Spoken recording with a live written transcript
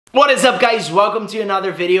What is up guys, welcome to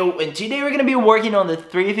another video, and today we're gonna be working on the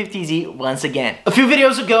 350Z once again. A few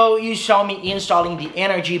videos ago you saw me installing the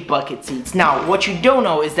energy bucket seats. Now what you don't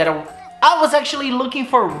know is that I was actually looking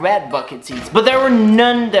for red bucket seats, but there were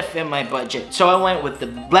none that fit my budget. So I went with the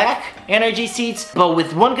black energy seats, but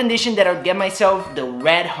with one condition, that I would get myself the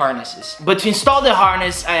red harnesses. But to install the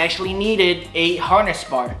harness, I actually needed a harness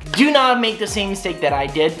bar. Do not make the same mistake that I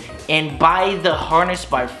did and buy the harness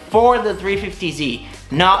bar for the 350Z.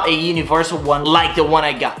 Not a universal one like the one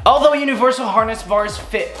I got. Although universal harness bars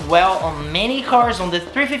fit well on many cars, on the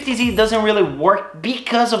 350Z it doesn't really work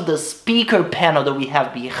because of the speaker panel that we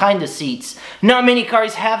have behind the seats. Not many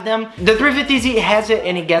cars have them. The 350Z has it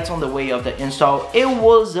and it gets on the way of the install. It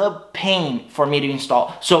was a pain for me to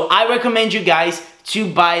install. So I recommend you guys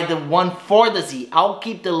to buy the one for the Z. I'll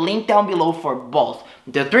keep the link down below for both.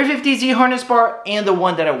 The 350Z harness bar and the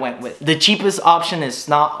one that I went with. The cheapest option is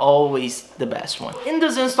not always the best one. In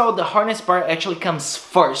this install, the harness bar actually comes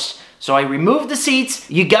first. So I removed the seats.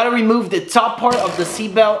 You gotta remove the top part of the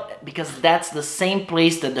seat belt because that's the same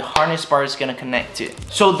place that the harness bar is gonna connect to.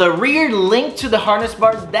 So the rear link to the harness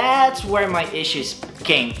bar, that's where my issues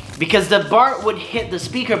came. Because the bar would hit the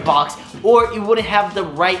speaker box or it wouldn't have the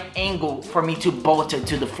right angle for me to bolt it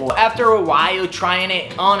to the floor. After a while trying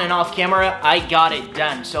it on and off camera, I got it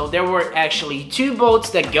done. So there were actually two bolts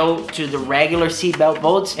that go to the regular seatbelt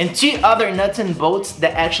bolts and two other nuts and bolts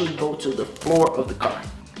that actually go to the floor of the car.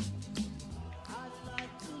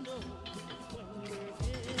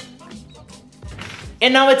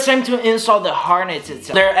 And now it's time to install the harness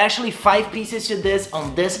itself. There are actually 5 pieces to this.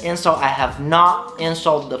 On this install, I have not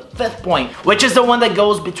installed the 5th point, which is the one that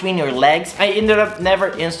goes between your legs. I ended up never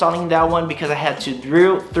installing that one because I had to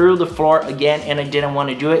drill through the floor again and I didn't want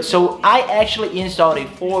to do it. So I actually installed a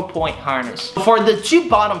 4-point harness. For the 2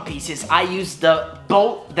 bottom pieces, I used the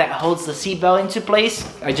bolt that holds the seatbelt into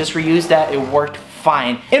place. I just reused that, it worked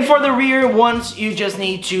fine. And for the rear ones, you just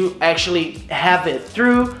need to actually have it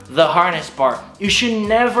through the harness bar. You should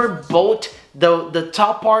never bolt the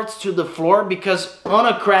top parts to the floor because on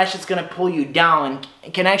a crash it's gonna pull you down and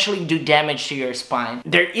it can actually do damage to your spine.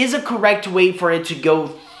 There is a correct way for it to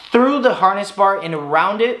go through the harness bar and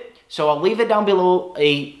around it, so I'll leave it down below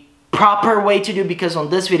a proper way to do, because on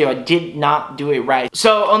this video I did not do it right.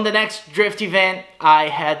 So on the next drift event I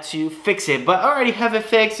had to fix it, but I already have it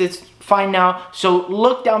fixed. It's fine now, so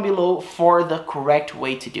look down below for the correct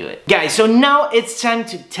way to do it. Guys, so now it's time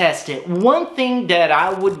to test it. One thing that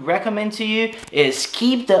I would recommend to you is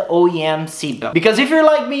keep the OEM seatbelt, because if you're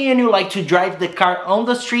like me and you like to drive the car on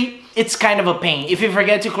the street, it's kind of a pain. If you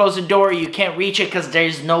forget to close the door, you can't reach it because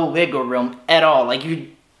there's no wiggle room at all. Like, you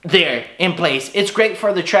there in place. It's great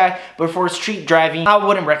for the track, but for street driving I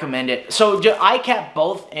wouldn't recommend it. So I kept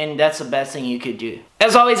both and that's the best thing you could do.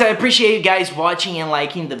 As always, I appreciate you guys watching and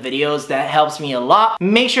liking the videos. That helps me a lot.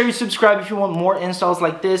 Make sure you subscribe if you want more installs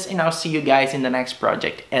like this, and I'll see you guys in the next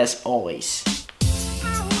project as always.